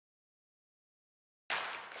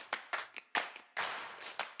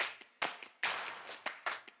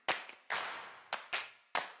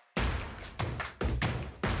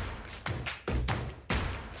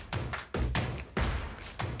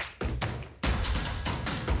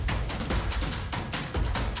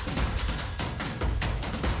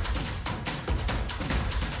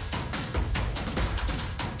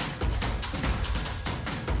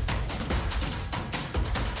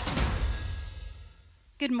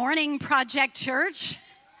Good morning, Project Church.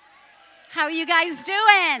 How are you guys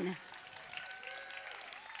doing?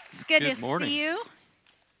 It's good to see you.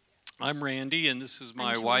 I'm Randy, and this is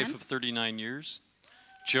my Joanne. wife of 39 years,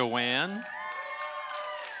 Joanne.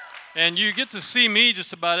 And you get to see me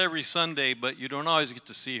just about every Sunday, but you don't always get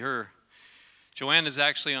to see her. Joanne is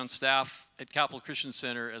actually on staff at Capital Christian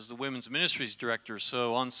Center as the Women's Ministries Director.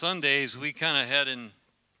 So on Sundays, we kind of head in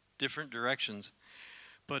different directions.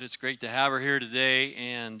 But it's great to have her here today,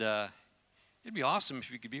 and it'd be awesome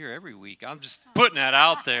if you could be here every week. I'm just putting that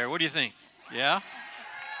out there. What do you think? Yeah?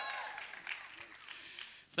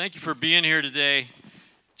 Thank you for being here today.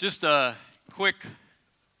 Just a quick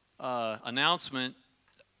announcement.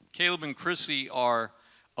 Caleb and Chrissy are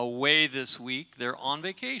away this week. They're on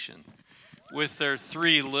vacation with their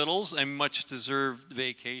 3 littles, a much-deserved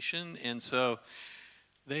vacation, and so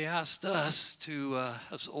they asked us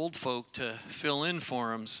us old folk, to fill in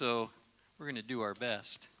for them, so we're going to do our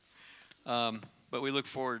best. But we look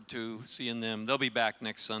forward to seeing them. They'll be back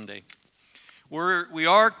next Sunday. We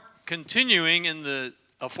are continuing in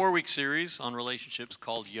a 4-week series on relationships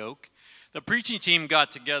called Yoked. The preaching team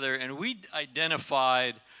got together, and we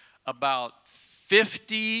identified about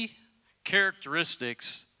 50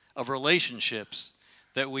 characteristics of relationships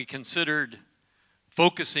that we considered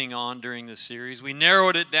focusing on during this series. We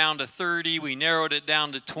narrowed it down to 30, we narrowed it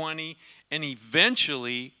down to 20, and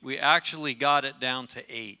eventually we actually got it down to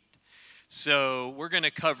 8. So we're going to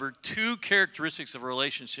cover 2 characteristics of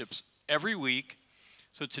relationships every week.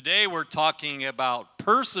 So today we're talking about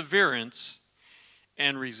perseverance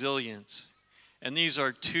and resilience. And these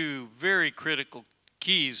are 2 very critical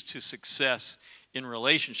keys to success in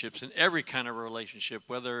relationships, in every kind of relationship,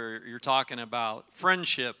 whether you're talking about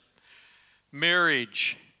friendship,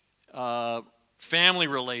 marriage, family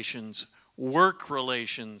relations, work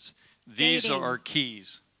relations. These Dating. are our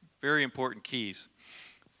keys, very important keys.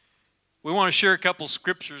 We want to share a couple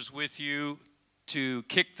scriptures with you to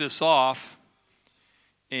kick this off.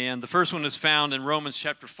 And the first one is found in Romans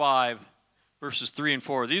chapter 5, verses 3 and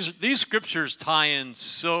 4. These scriptures tie in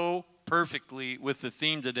so perfectly with the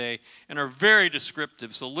theme today and are very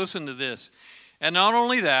descriptive. So listen to this. And not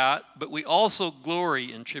only that, but we also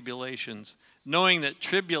glory in tribulations, knowing that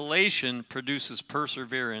tribulation produces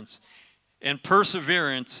perseverance, and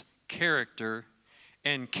perseverance, character,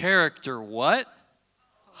 and character, what?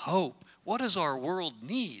 Hope. What does our world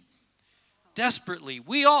need? Desperately.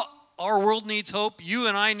 Our world needs hope. You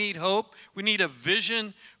and I need hope. We need a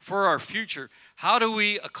vision for our future. How do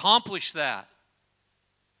we accomplish that?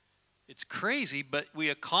 It's crazy, but we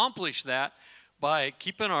accomplish that by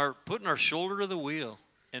putting our shoulder to the wheel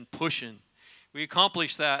and pushing. We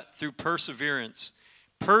accomplish that through perseverance.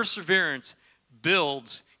 Perseverance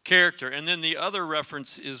builds character. And then the other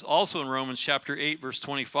reference is also in Romans chapter 8, verse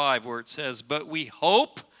 25, where it says, "But we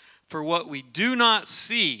hope for what we do not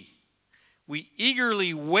see. We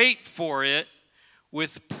eagerly wait for it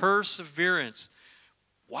with perseverance."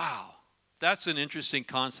 Wow, that's an interesting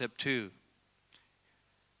concept too.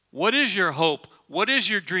 What is your hope? What is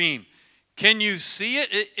your dream? Can you see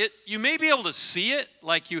it? You may be able to see it,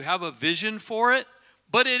 like you have a vision for it,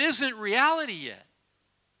 but it isn't reality yet.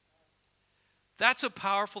 That's a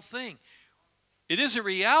powerful thing. It isn't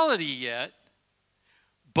reality yet,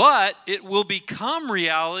 but it will become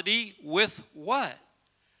reality with what?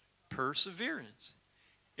 Perseverance.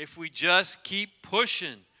 If we just keep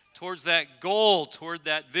pushing towards that goal, toward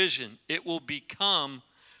that vision, it will become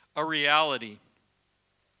a reality.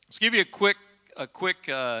 Let's give you a quick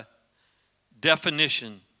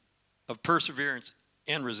definition of perseverance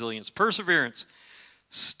and resilience. Perseverance,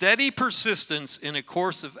 steady persistence in a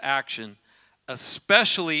course of action,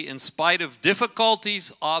 especially in spite of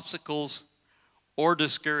difficulties, obstacles, or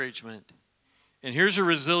discouragement. And here's a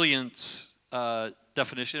resilience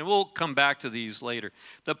definition, and we'll come back to these later.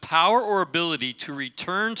 The power or ability to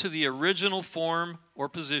return to the original form or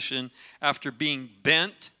position after being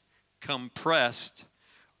bent, compressed,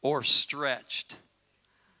 or stretched.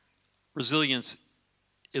 Resilience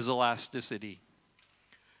is elasticity.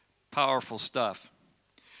 Powerful stuff.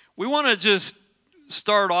 We want to just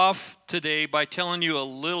start off today by telling you a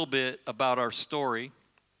little bit about our story.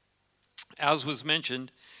 As was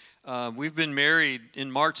mentioned, we've been married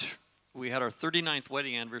in March. We had our 39th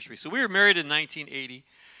wedding anniversary. So we were married in 1980,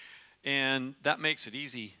 and that makes it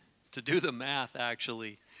easy to do the math,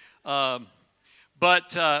 actually. But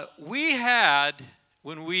we had,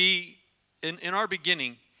 in our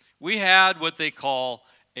beginning, we had what they call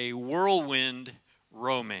a whirlwind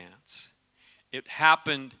romance. It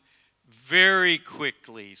happened very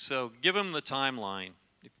quickly. So give them the timeline.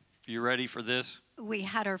 If you're ready for this. We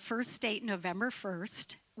had our first date November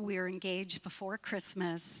 1st, we're engaged before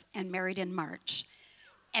Christmas and married in March.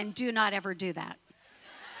 And do not ever do that.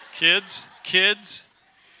 Kids,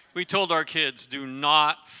 we told our kids, do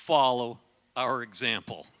not follow our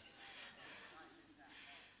example.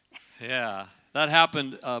 Yeah, that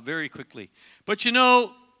happened very quickly. But you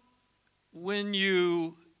know, when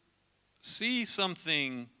you see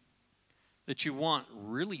something that you want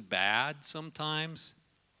really bad sometimes,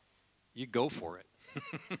 you go for it.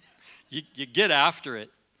 you get after it.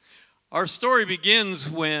 Our story begins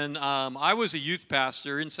when I was a youth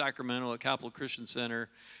pastor in Sacramento at Capital Christian Center,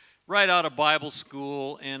 right out of Bible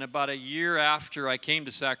school, and about a year after I came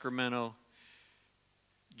to Sacramento,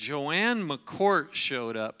 Joanne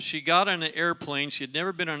showed up. She got on an airplane. She had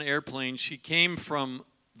never been on an airplane. She came from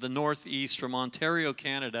the Northeast, from Ontario,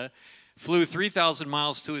 Canada, flew 3,000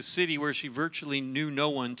 miles to a city where she virtually knew no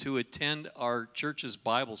one to attend our church's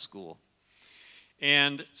Bible school.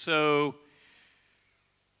 And so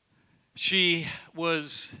she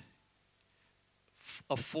was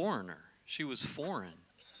a foreigner. She was foreign.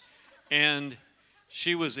 And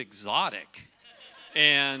she was exotic.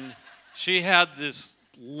 And she had this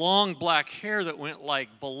long black hair that went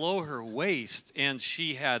like below her waist. And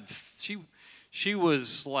she had this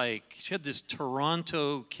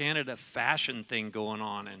Toronto, Canada fashion thing going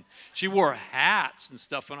on. And she wore hats and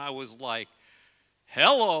stuff. And I was like,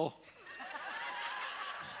 hello.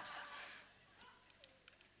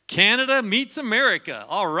 Canada meets America.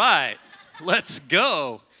 All right, let's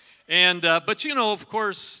go. And but you know, of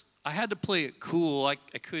course, I had to play it cool. I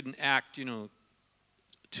couldn't act, you know,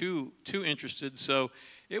 too interested. So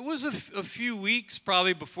it was a few weeks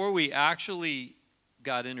probably before we actually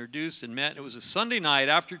got introduced and met. It was a Sunday night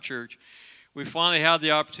after church. We finally had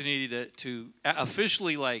the opportunity to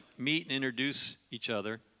officially like meet and introduce each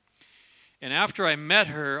other. And after I met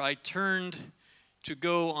her, I turned to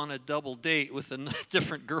go on a double date with a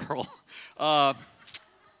different girl.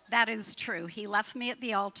 That is true. He left me at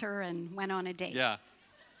the altar and went on a date. Yeah.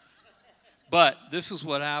 But this is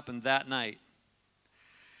what happened that night.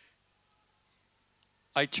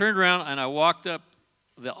 I turned around and I walked up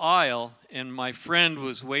the aisle, and my friend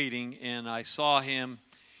was waiting, and I saw him,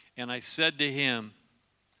 and I said to him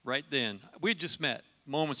right then, we had just met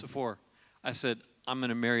moments before, I said, I'm going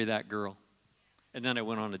to marry that girl. And then I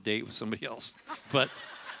went on a date with somebody else. But,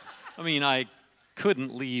 I mean, I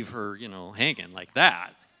couldn't leave her, you know, hanging like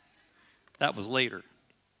that. That was later.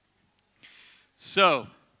 So,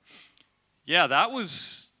 yeah, that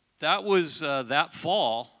was that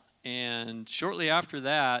fall. And shortly after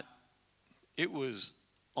that, it was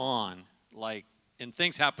on. Like, and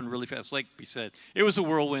things happened really fast. Like we said, it was a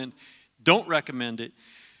whirlwind. Don't recommend it.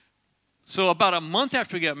 So about a month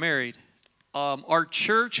after we got married, our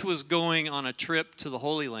church was going on a trip to the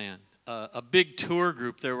Holy Land, a big tour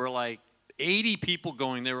group. There were like 80 people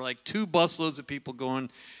going. There were like 2 busloads of people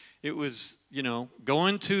going. It was, you know,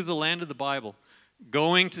 going to the land of the Bible,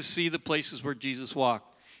 going to see the places where Jesus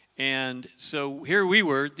walked. And so here we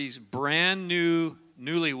were, these brand new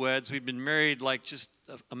newlyweds. We'd been married like just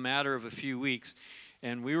a matter of a few weeks.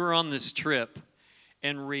 And we were on this trip.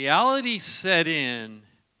 And reality set in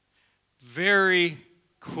very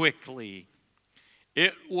quickly.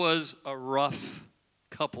 It was a rough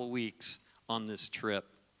couple weeks on this trip.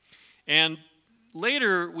 And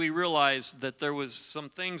later we realized that there was some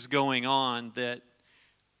things going on that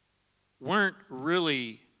weren't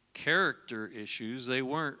really character issues. They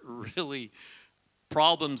weren't really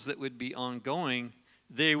problems that would be ongoing.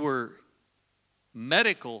 They were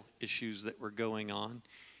medical issues that were going on.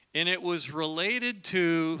 And it was related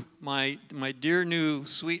to my dear new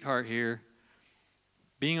sweetheart here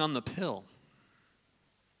being on the pill.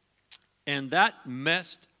 And that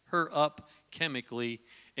messed her up chemically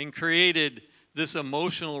and created this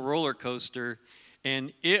emotional roller coaster.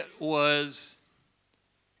 And it was,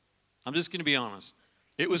 I'm just going to be honest,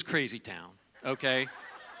 it was crazy town, okay?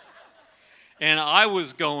 And I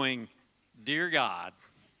was going, dear God,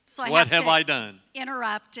 so what have I done?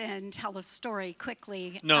 Interrupt and tell a story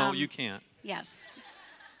quickly. No, you can't. Yes.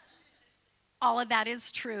 All of that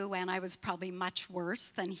is true, and I was probably much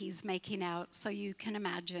worse than he's making out. So you can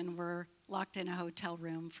imagine we're locked in a hotel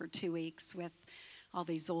room for 2 weeks with all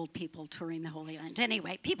these old people touring the Holy Land.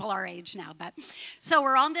 Anyway, people our age now. But so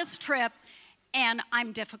we're on this trip, and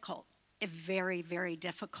I'm difficult, very, very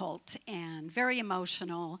difficult, and very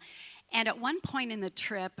emotional. And at one point in the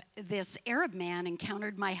trip, this Arab man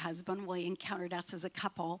encountered my husband. Well, he encountered us as a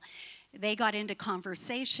couple. They got into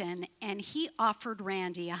conversation, and he offered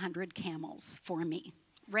Randy 100 camels for me,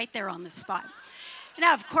 right there on the spot.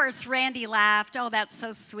 Now, of course, Randy laughed. Oh, that's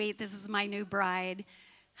so sweet. This is my new bride.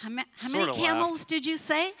 How many camels did you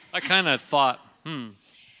say? I kind of thought,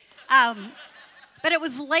 But it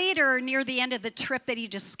was later, near the end of the trip, that he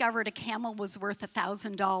discovered a camel was worth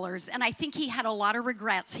 $1,000. And I think he had a lot of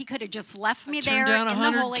regrets. He could have just left me there in the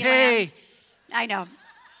Holy Land. I know.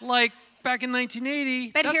 Like back in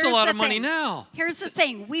 1980, but that's a lot of money now. Here's the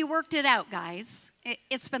thing. We worked it out, guys.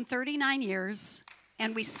 It's been 39 years,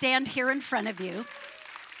 and we stand here in front of you.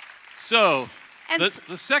 So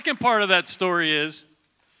the second part of that story is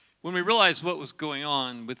when we realized what was going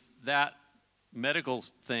on with that medical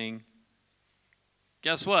thing,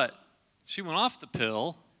 guess what? She went off the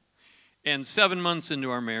pill, and 7 months into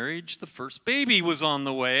our marriage, the first baby was on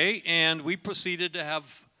the way, and we proceeded to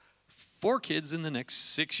have 4 kids in the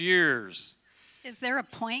next 6 years. Is there a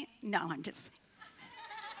point? No, I'm just...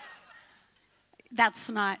 That's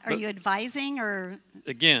not... Are you advising or...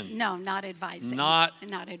 Again. No, not advising. Not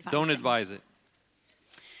advising. Don't advise it.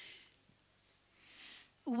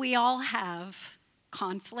 We all have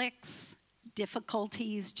conflicts,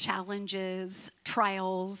 difficulties, challenges,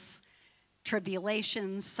 trials,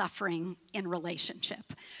 tribulations, suffering in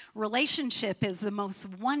relationship. Relationship is the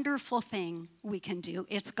most wonderful thing we can do.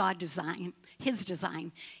 It's God's design, His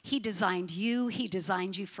design. He designed you. He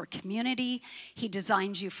designed you for community. He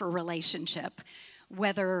designed you for relationship,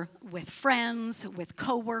 whether with friends, with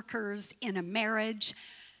coworkers, in a marriage.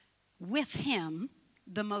 With Him,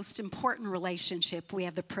 the most important relationship we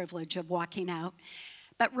have the privilege of walking out.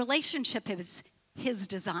 But relationship is His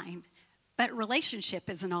design. But relationship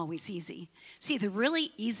isn't always easy. See, the really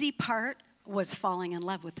easy part was falling in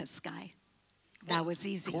love with this guy. That was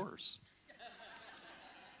easy. Of course.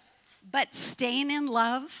 But staying in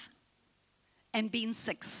love and being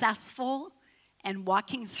successful and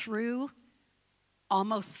walking through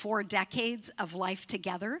almost 4 decades of life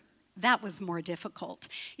together, that was more difficult.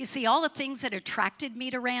 You see, all the things that attracted me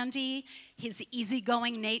to Randy, his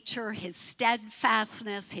easygoing nature, his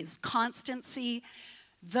steadfastness, his constancy,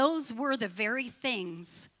 those were the very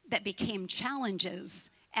things that became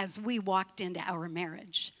challenges as we walked into our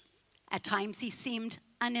marriage. At times he seemed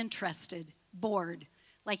uninterested, bored,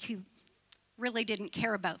 like he really didn't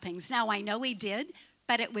care about things. Now I know he did,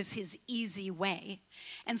 but it was his easy way.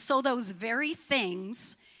 And so those very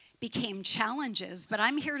things became challenges. But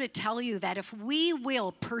I'm here to tell you that if we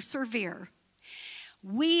will persevere,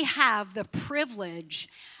 we have the privilege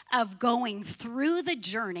of going through the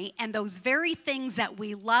journey and those very things that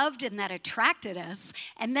we loved and that attracted us,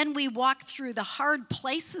 and then we walk through the hard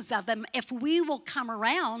places of them. If we will come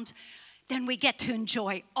around, then we get to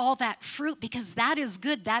enjoy all that fruit, because that is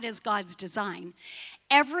good. That is God's design.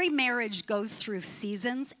 Every marriage goes through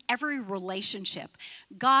seasons, every relationship.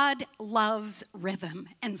 God loves rhythm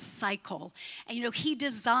and cycle. And you know, He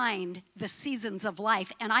designed the seasons of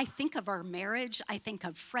life. And I think of our marriage, I think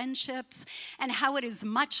of friendships, and how it is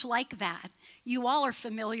much like that. You all are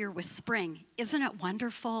familiar with spring. Isn't it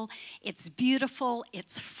wonderful? It's beautiful,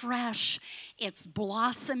 it's fresh, it's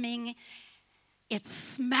blossoming, it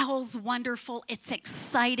smells wonderful, it's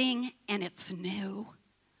exciting, and it's new.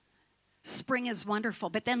 Spring is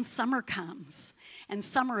wonderful, but then summer comes, and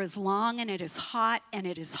summer is long, and it is hot, and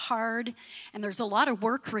it is hard, and there's a lot of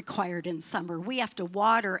work required in summer. We have to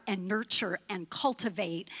water and nurture and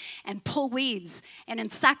cultivate and pull weeds. And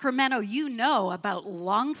in Sacramento, you know about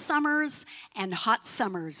long summers and hot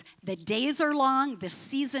summers. The days are long, the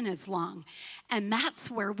season is long, and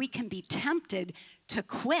that's where we can be tempted to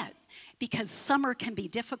quit, because summer can be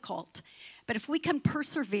difficult. But if we can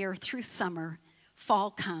persevere through summer,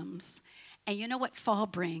 fall comes. And you know what fall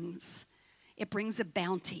brings? It brings a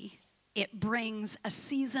bounty. It brings a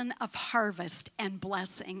season of harvest and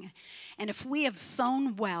blessing. And if we have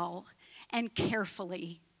sown well and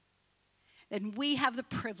carefully, then we have the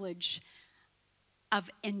privilege of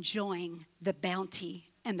enjoying the bounty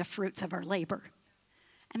and the fruits of our labor.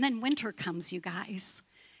 And then winter comes, you guys.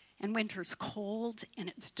 And winter's cold and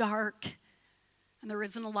it's dark. And there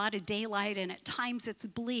isn't a lot of daylight, and at times it's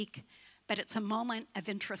bleak. But it's a moment of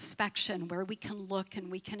introspection where we can look and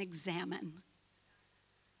we can examine.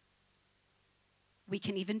 We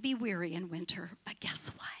can even be weary in winter, but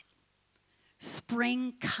guess what?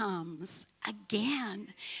 Spring comes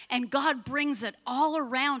again, and God brings it all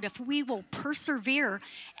around if we will persevere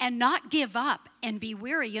and not give up and be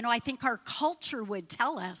weary. You know, I think our culture would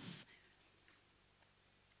tell us,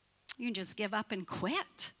 you can just give up and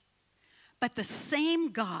quit. But the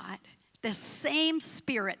same God, the same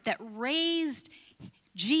Spirit that raised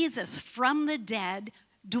Jesus from the dead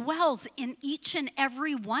dwells in each and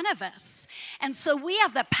every one of us. And so we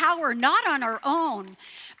have the power not on our own,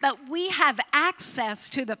 but we have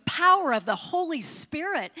access to the power of the Holy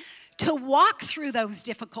Spirit to walk through those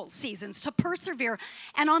difficult seasons, to persevere.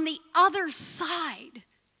 And on the other side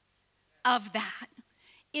of that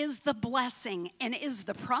is the blessing and is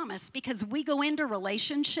the promise, because we go into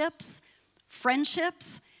relationships,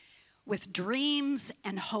 friendships, with dreams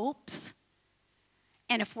and hopes,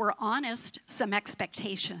 and if we're honest, some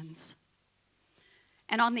expectations.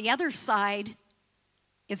 And on the other side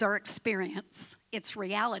is our experience, it's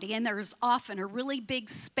reality, and there's often a really big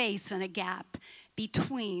space and a gap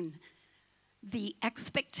between the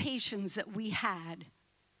expectations that we had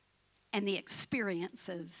and the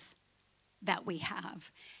experiences that we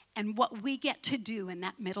have. And what we get to do in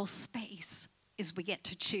that middle space is we get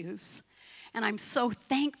to choose. And I'm so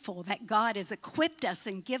thankful that God has equipped us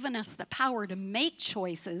and given us the power to make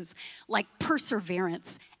choices like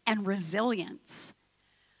perseverance and resilience.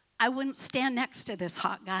 I wouldn't stand next to this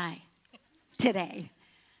hot guy today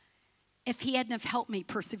if he hadn't have helped me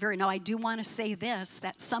persevere. Now, I do want to say this,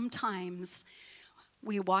 that sometimes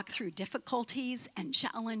we walk through difficulties and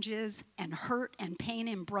challenges and hurt and pain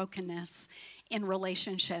and brokenness in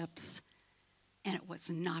relationships, and it was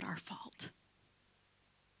not our fault.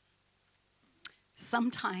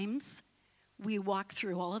 Sometimes we walk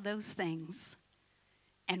through all of those things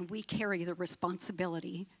and we carry the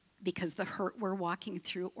responsibility because the hurt we're walking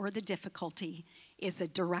through or the difficulty is a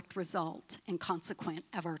direct result and consequent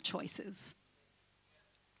of our choices.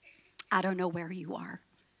 I don't know where you are,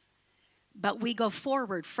 but we go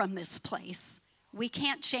forward from this place. We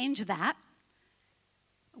can't change that.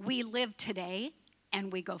 We live today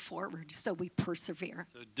and we go forward, so we persevere.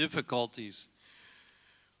 So difficulties.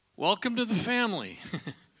 Welcome to the family.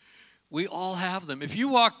 We all have them. If you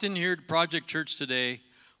walked in here to Project Church today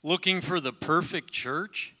looking for the perfect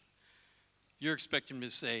church, you're expecting me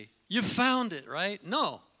to say, you found it, right?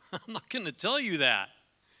 No, I'm not going to tell you that.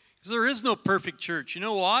 Because there is no perfect church. You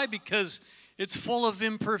know why? Because it's full of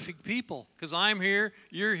imperfect people. Because I'm here,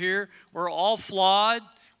 you're here, we're all flawed,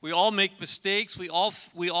 we all make mistakes, we all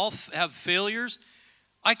have failures.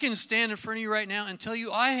 I can stand in front of you right now and tell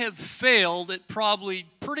you I have failed at probably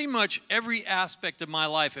pretty much every aspect of my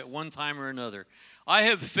life at one time or another. I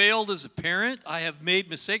have failed as a parent. I have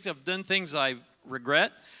made mistakes. I've done things I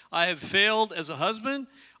regret. I have failed as a husband.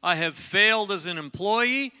 I have failed as an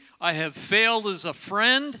employee. I have failed as a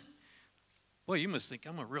friend. Boy, you must think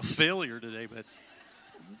I'm a real failure today,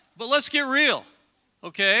 but let's get real,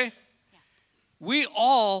 okay? We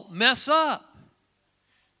all mess up.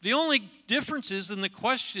 The only difference is, and the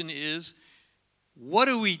question is, what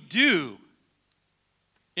do we do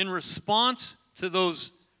in response to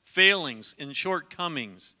those failings and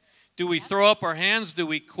shortcomings? Do we throw up our hands? Do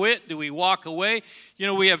we quit? Do we walk away? You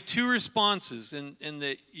know, we have two responses, and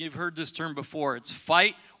you've heard this term before. It's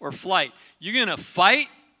fight or flight. You're going to fight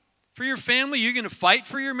for your family? You're going to fight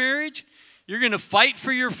for your marriage? You're going to fight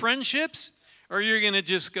for your friendships? Or you're going to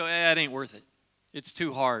just go, it ain't worth it. It's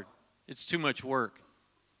too hard. It's too much work.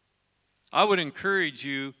 I would encourage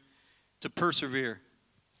you to persevere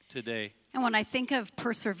today. And when I think of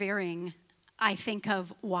persevering, I think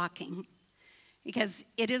of walking. Because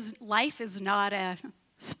life is not a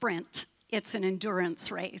sprint, it's an endurance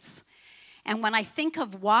race. And when I think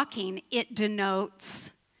of walking, it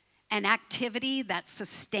denotes an activity that's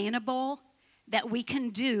sustainable, that we can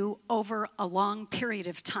do over a long period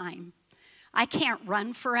of time. I can't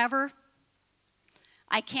run forever.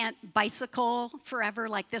 I can't bicycle forever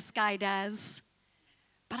like this guy does,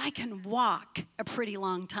 but I can walk a pretty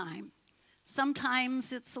long time.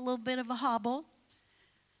 Sometimes it's a little bit of a hobble,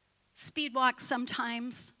 speed walk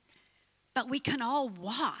sometimes, but we can all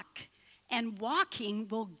walk, and walking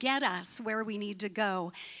will get us where we need to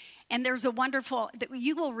go. And there's a wonderful, that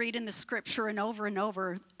you will read in the scripture and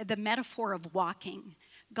over, the metaphor of walking.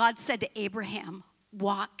 God said to Abraham,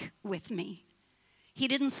 walk with me. He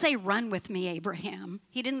didn't say, run with me, Abraham.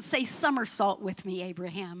 He didn't say, somersault with me,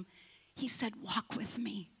 Abraham. He said, walk with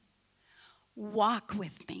me. Walk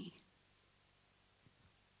with me.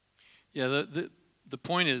 Yeah, the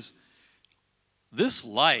point is, this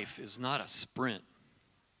life is not a sprint.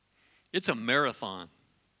 It's a marathon.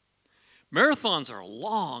 Marathons are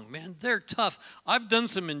long, man. They're tough. I've done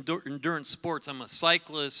some endurance sports. I'm a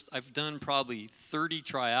cyclist. I've done probably 30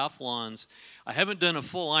 triathlons. I haven't done a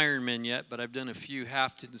full Ironman yet, but I've done a few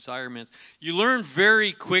half-distance Ironmans. You learn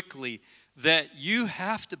very quickly that you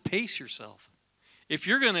have to pace yourself. If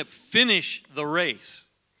you're going to finish the race,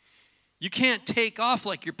 you can't take off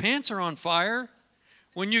like your pants are on fire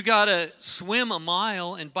when you got to swim a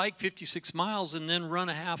mile and bike 56 miles and then run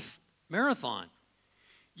a half marathon.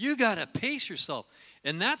 You got to pace yourself.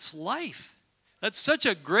 And that's life. That's such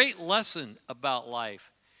a great lesson about life.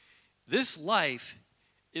 This life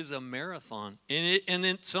is a marathon. And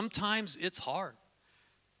then sometimes it's hard.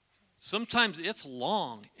 Sometimes it's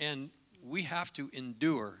long. And we have to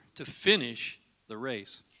endure to finish the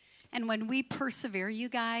race. And when we persevere, you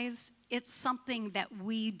guys, it's something that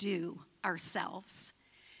we do ourselves.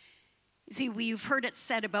 See, we've heard it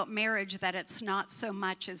said about marriage that it's not so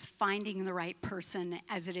much as finding the right person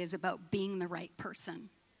as it is about being the right person.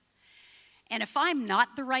 And if I'm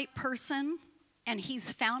not the right person and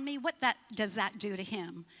he's found me, does that do to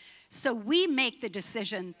him? So we make the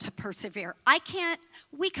decision to persevere.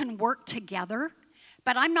 We can work together,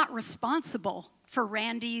 but I'm not responsible for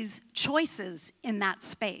Randy's choices in that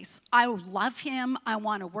space. I love him, I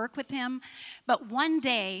want to work with him, but one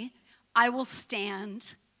day I will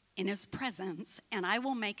stand in his presence and I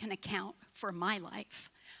will make an account for my life.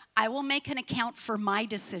 I will make an account for my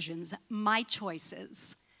decisions, my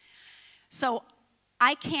choices. So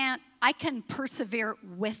I can persevere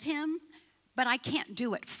with him, but I can't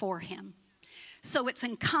do it for him. So it's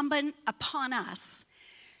incumbent upon us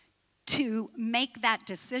to make that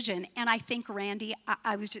decision. And I think, Randy,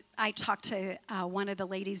 I talked to one of the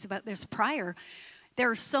ladies about this prior. There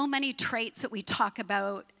are so many traits that we talk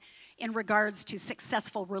about in regards to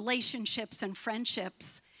successful relationships and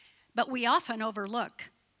friendships, but we often overlook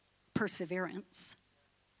perseverance.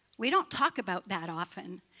 We don't talk about that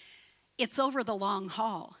often. It's over the long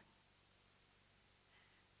haul.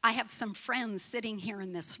 I have some friends sitting here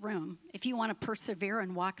in this room. If you want to persevere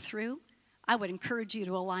and walk through, I would encourage you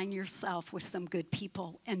to align yourself with some good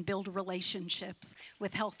people and build relationships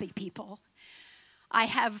with healthy people. I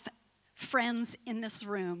have friends in this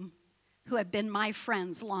room who have been my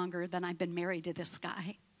friends longer than I've been married to this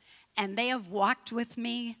guy. And they have walked with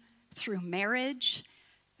me through marriage,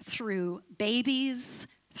 through babies,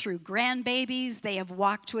 through grandbabies. They have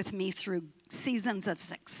walked with me through seasons of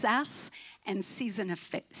success and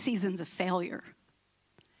seasons of failure.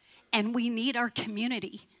 And we need our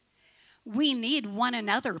community. We need one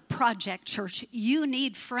another, Project Church. You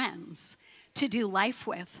need friends to do life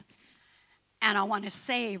with. And I want to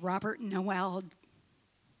say, Robert and Noel,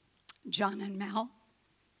 John and Mel,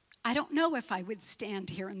 I don't know if I would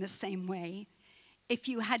stand here in the same way if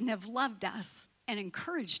you hadn't have loved us and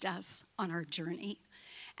encouraged us on our journey.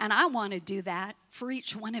 And I want to do that for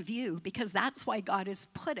each one of you because that's why God has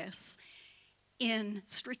put us in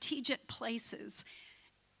strategic places.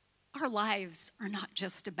 Our lives are not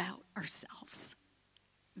just about ourselves.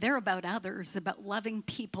 They're about others, about loving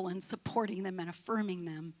people and supporting them and affirming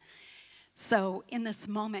them. So in this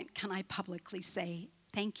moment, can I publicly say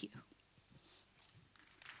thank you?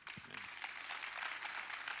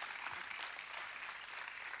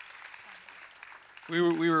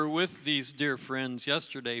 We were with these dear friends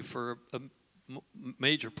yesterday for a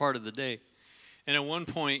major part of the day. And at one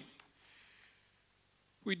point,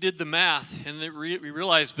 we did the math, and we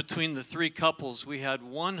realized between the three couples, we had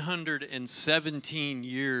 117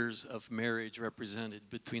 years of marriage represented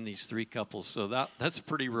between these three couples. So that's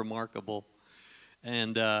pretty remarkable.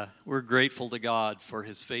 And we're grateful to God for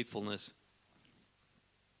his faithfulness.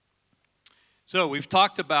 So we've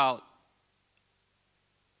talked about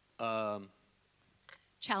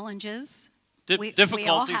challenges.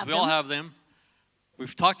 Difficulties. We all have them.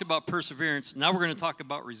 We've talked about perseverance. Now we're going to talk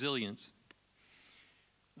about resilience.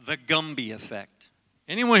 The Gumby effect.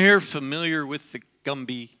 Anyone here familiar with the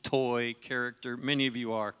Gumby toy character? Many of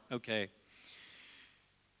you are. Okay.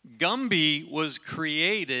 Gumby was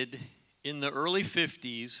created in the early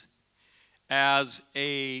 50s as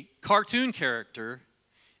a cartoon character,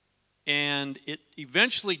 and it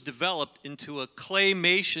eventually developed into a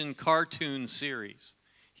claymation cartoon series.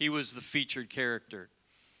 He was the featured character.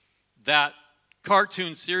 That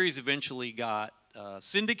cartoon series eventually got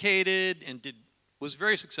syndicated and was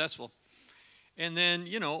very successful. And then,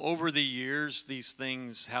 over the years, these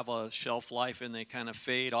things have a shelf life and they kind of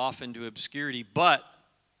fade off into obscurity. But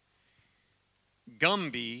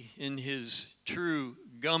Gumby, in his true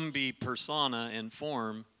Gumby persona and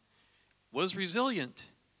form, was resilient.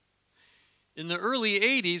 In the early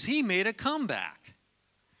 80s, he made a comeback.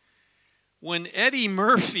 When Eddie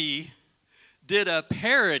Murphy did a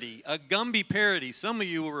parody, a Gumby parody, some of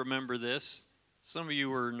you will remember this. Some of you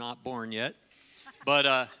were not born yet.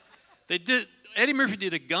 But Eddie Murphy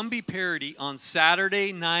did a Gumby parody on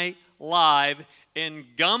Saturday Night Live, and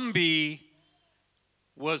Gumby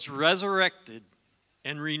was resurrected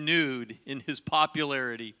and renewed in his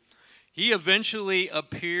popularity. He eventually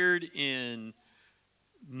appeared in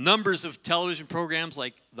numbers of television programs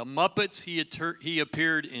like The Muppets. He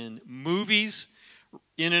appeared in movies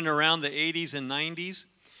in and around the 80s and 90s.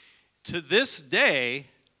 To this day,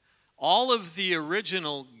 all of the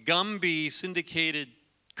original Gumby syndicated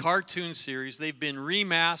cartoon series, they've been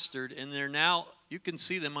remastered, and they're now, you can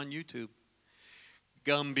see them on YouTube.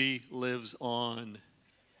 Gumby lives on.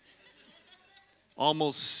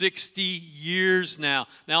 Almost 60 years now.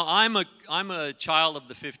 Now, I'm a child of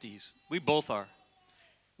the 50s. We both are.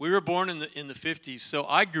 We were born in the 50s, so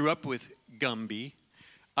I grew up with Gumby.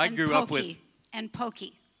 I grew up with Pokey. And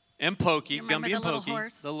Pokey, Gumby and Pokey,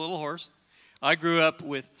 the little horse. I grew up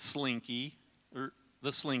with Slinky, or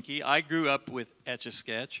the Slinky. I grew up with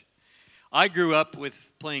Etch-a-Sketch. I grew up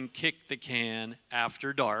with playing Kick the Can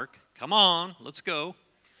After Dark. Come on, let's go.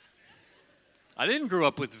 I didn't grow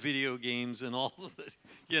up with video games and all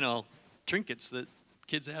the, trinkets that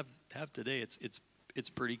kids have today. It's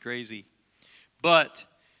pretty crazy. But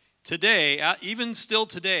today, even still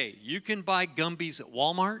today, you can buy Gumbies at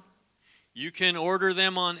Walmart. You can order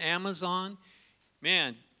them on Amazon.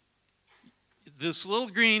 Man, this little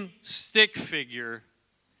green stick figure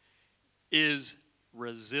is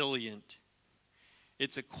resilient.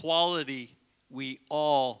 It's a quality we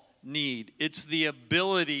all need. It's the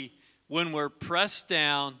ability when we're pressed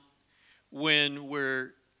down, when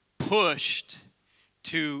we're pushed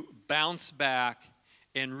to bounce back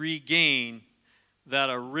and regain that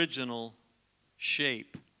original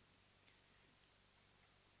shape.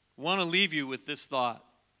 I want to leave you with this thought.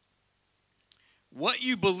 What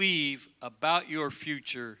you believe about your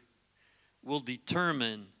future will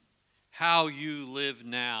determine how you live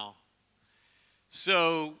now.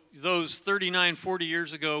 So those 39, 40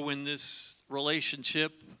 years ago when this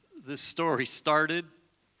relationship, this story started,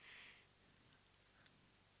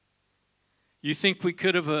 you think we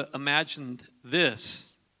could have imagined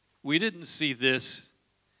this? We didn't see this.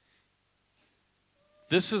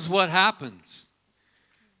 This is what happens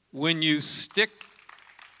when you stick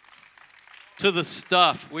to the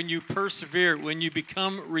stuff, when you persevere, when you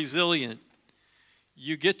become resilient.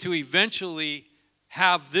 You get to eventually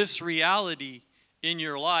have this reality in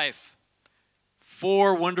your life.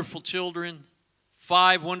 4 wonderful children,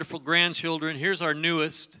 5 wonderful grandchildren. Here's our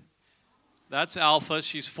newest. That's Alpha.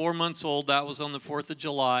 She's 4 months old. That was on the 4th of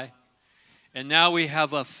July. And now we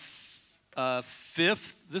have a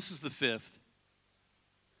 5th. This is the 5th.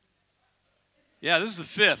 Yeah, this is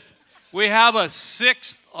the 5th. We have a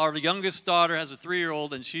 6th. Our youngest daughter has a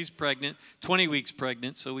 3-year-old, and she's pregnant, 20 weeks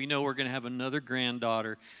pregnant, so we know we're going to have another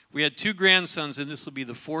granddaughter. We had 2 grandsons, and this will be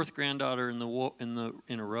the 4th granddaughter in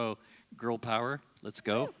a row. Girl power. Let's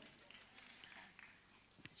go.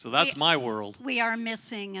 So that's my world. We are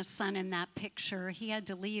missing a son in that picture. He had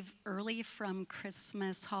to leave early from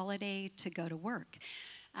Christmas holiday to go to work.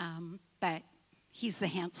 But he's the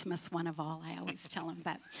handsomest one of all, I always tell him.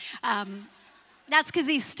 But that's because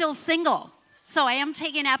he's still single. So I am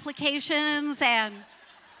taking applications and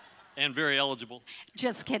very eligible.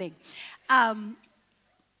 Just kidding. As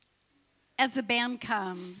the band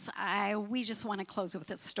comes, we just want to close with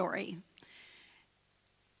a story.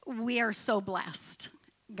 We are so blessed.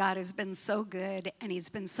 God has been so good, and he's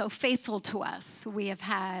been so faithful to us. We have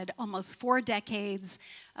had almost 4 decades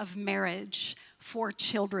of marriage, 4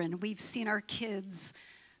 children. We've seen our kids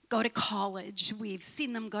go to college. We've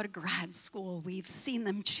seen them go to grad school. We've seen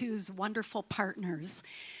them choose wonderful partners.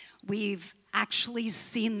 We've actually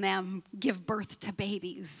seen them give birth to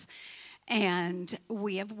babies. And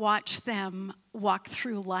we have watched them walk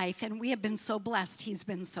through life, and we have been so blessed. He's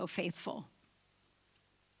been so faithful.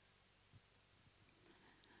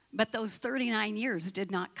 But those 39 years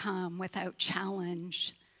did not come without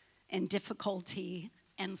challenge and difficulty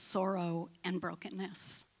and sorrow and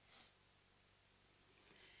brokenness.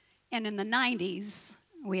 And in the 90s,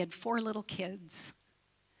 we had 4 little kids,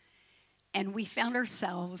 and we found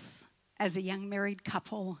ourselves as a young married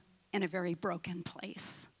couple in a very broken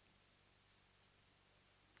place.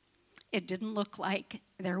 It didn't look like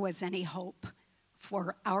there was any hope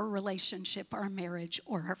for our relationship, our marriage,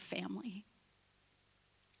 or our family.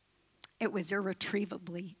 It was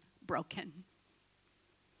irretrievably broken.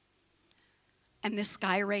 And this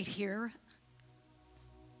guy right here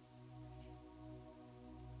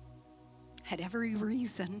had every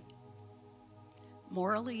reason,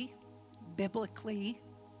 morally, biblically,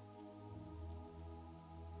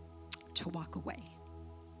 to walk away.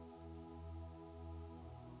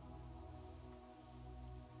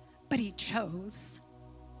 But he chose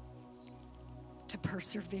to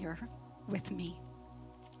persevere with me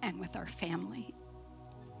and with our family.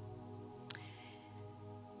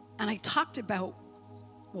 And I talked about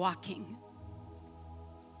walking,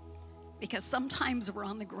 because sometimes we're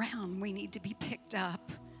on the ground, we need to be picked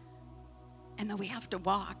up, and then we have to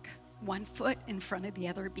walk 1 foot in front of the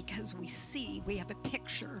other because we have a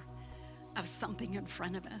picture of something in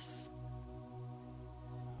front of us.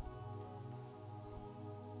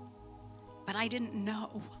 But I didn't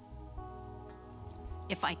know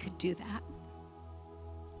if I could do that.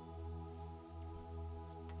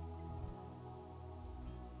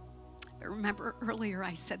 remember earlier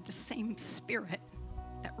I said the same Spirit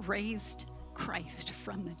that raised Christ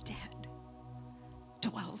from the dead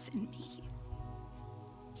dwells in me.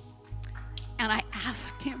 And I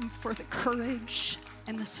asked him for the courage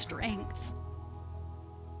and the strength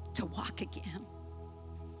to walk again.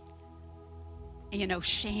 You know,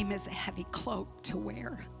 shame is a heavy cloak to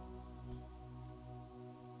wear.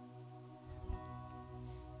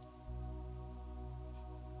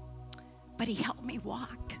 But he helped me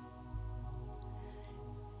walk.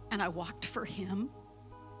 And I walked for him.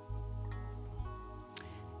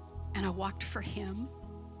 And I walked for him.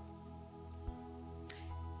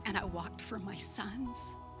 And I walked for my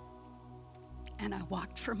sons. And I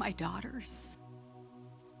walked for my daughters.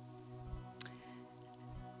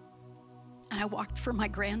 And I walked for my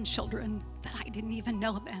grandchildren that I didn't even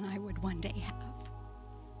know then I would one day have.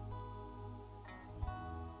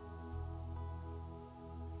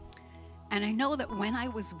 And I know that when I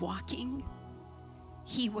was walking,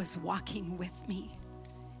 he was walking with me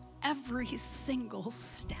every single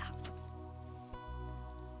step.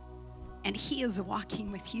 And he is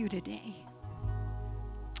walking with you today.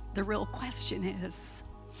 The real question is,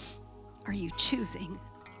 are you choosing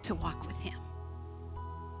to walk with him?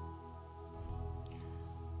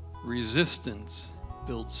 Resistance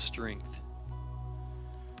builds strength.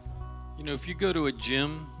 You know, if you go to a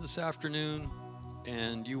gym this afternoon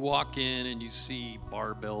and you walk in and you see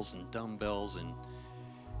barbells and dumbbells and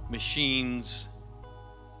machines,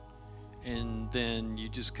 and then you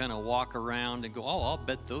just kind of walk around and go, oh, I'll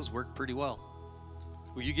bet those work pretty well.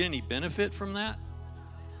 Will you get any benefit from that?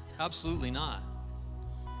 Absolutely not.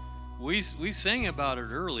 We sang about it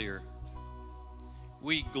earlier.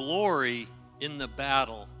 We glory in the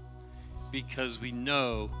battle because we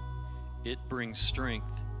know it brings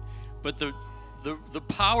strength. But the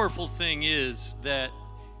powerful thing is that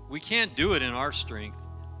we can't do it in our strength.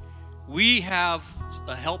 We have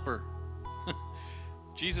a helper.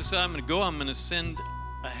 Jesus said, I'm going to send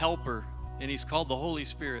a helper, and he's called the Holy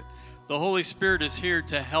Spirit. The Holy Spirit is here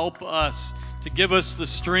to help us, to give us the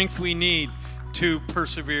strength we need to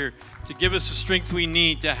persevere, to give us the strength we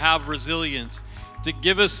need to have resilience, to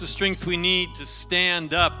give us the strength we need to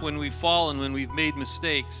stand up when we fall and when we've made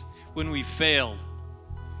mistakes, when we failed.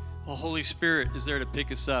 The Holy Spirit is there to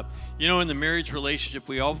pick us up. You know, in the marriage relationship,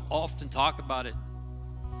 we often talk about it.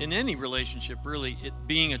 In any relationship, really, it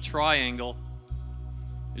being a triangle.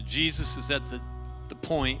 Jesus is at the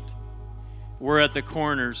point. We're at the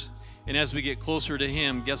corners. And as we get closer to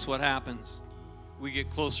him, guess what happens? We get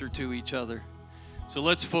closer to each other. So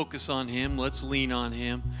let's focus on him. Let's lean on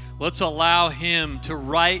him. Let's allow him to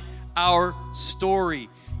write our story.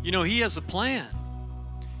 You know, he has a plan.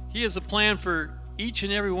 He has a plan for each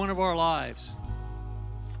and every one of our lives.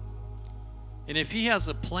 And if he has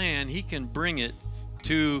a plan, he can bring it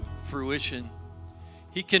to fruition.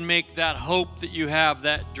 He can make that hope that you have,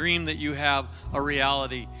 that dream that you have, a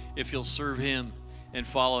reality if you'll serve him and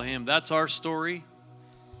follow him. That's our story,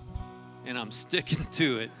 and I'm sticking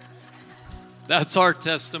to it. That's our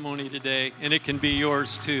testimony today, and it can be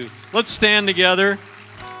yours too. Let's stand together.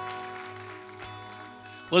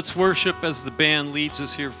 Let's worship as the band leads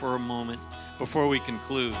us here for a moment before we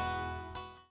conclude.